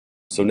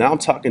So now I'm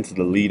talking to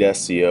the lead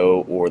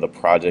SEO or the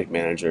project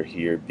manager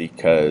here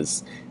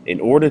because in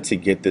order to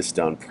get this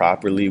done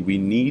properly, we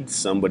need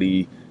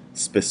somebody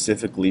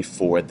specifically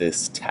for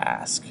this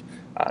task.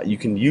 You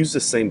can use the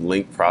same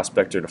link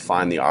prospector to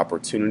find the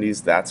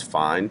opportunities, that's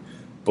fine,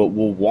 but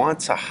we'll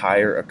want to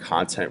hire a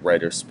content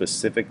writer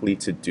specifically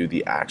to do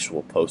the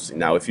actual posting.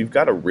 Now, if you've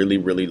got a really,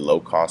 really low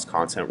cost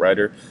content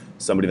writer,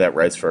 somebody that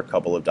writes for a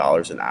couple of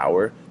dollars an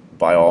hour,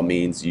 by all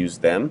means use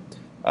them.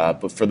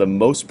 But for the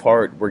most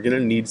part, we're going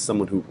to need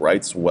someone who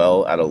writes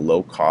well at a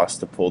low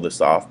cost to pull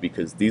this off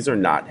because these are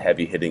not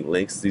heavy hitting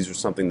links. These are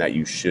something that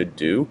you should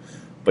do.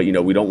 But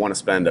we don't want to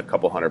spend a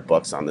couple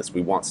 $100 on this. We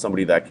want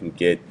somebody that can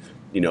get,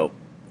 you know,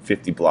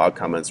 50 blog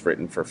comments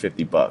written for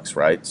 $50,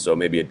 right? So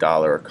maybe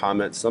 $1 a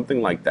comment, something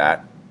like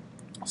that.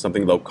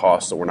 Something low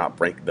cost so we're not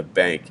breaking the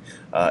bank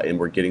and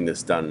we're getting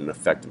this done in an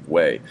effective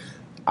way.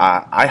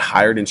 I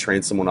hired and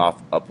trained someone off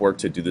Upwork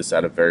to do this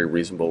at a very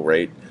reasonable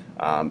rate.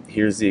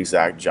 Here's the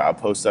exact job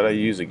post that I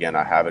use. Again,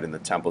 I have it in the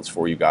templates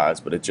for you guys,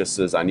 but it just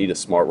says I need a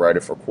smart writer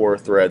for Quora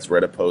threads,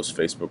 Reddit posts,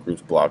 Facebook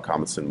groups, blog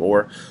comments, and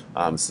more.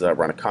 So I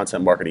run a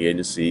content marketing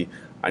agency.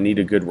 I need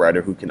a good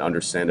writer who can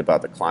understand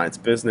about the client's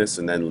business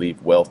and then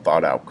leave well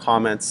thought out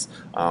comments.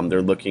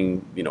 We're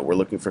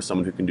looking for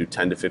someone who can do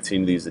 10 to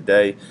 15 of these a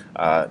day,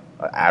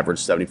 average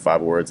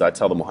 75 words. I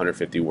tell them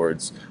 150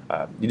 words.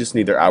 You just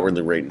need their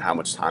hourly rate and how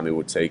much time it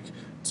would take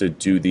to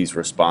do these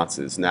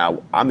responses.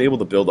 Now, I'm able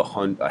to build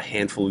a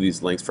handful of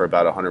these links for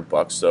about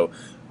 $100, so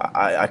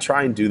I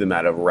try and do them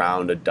at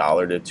around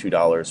 $1 to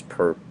 $2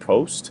 per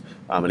post.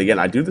 And again,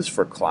 I do this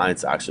for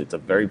clients. Actually, it's a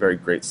very, very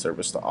great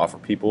service to offer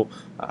people.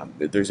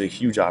 There's a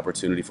huge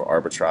opportunity for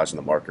arbitrage in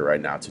the market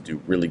right now to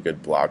do really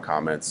good blog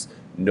comments.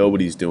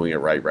 Nobody's doing it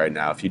right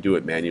now. If you do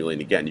it manually,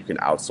 and again, you can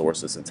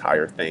outsource this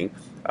entire thing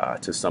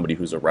to somebody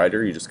who's a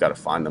writer. You just got to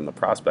find them the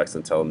prospects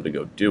and tell them to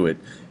go do it,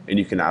 and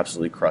you can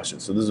absolutely crush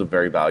it. So this is a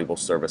very valuable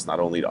service, not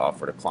only to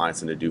offer to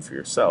clients and to do for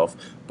yourself,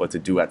 but to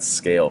do at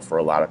scale for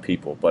a lot of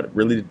people. But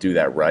really, to do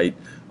that right,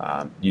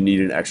 you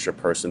need an extra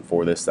person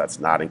for this that's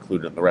not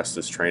included in the rest of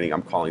this training.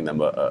 I'm calling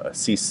them a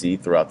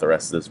CC throughout the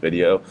rest of this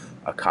video,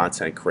 a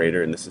content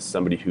creator, and this is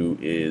somebody who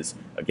is,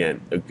 again,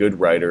 a good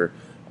writer,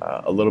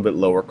 a little bit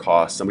lower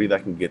cost, somebody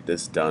that can get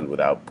this done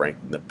without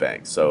breaking the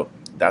bank. So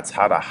that's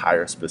how to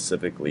hire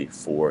specifically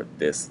for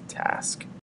this task.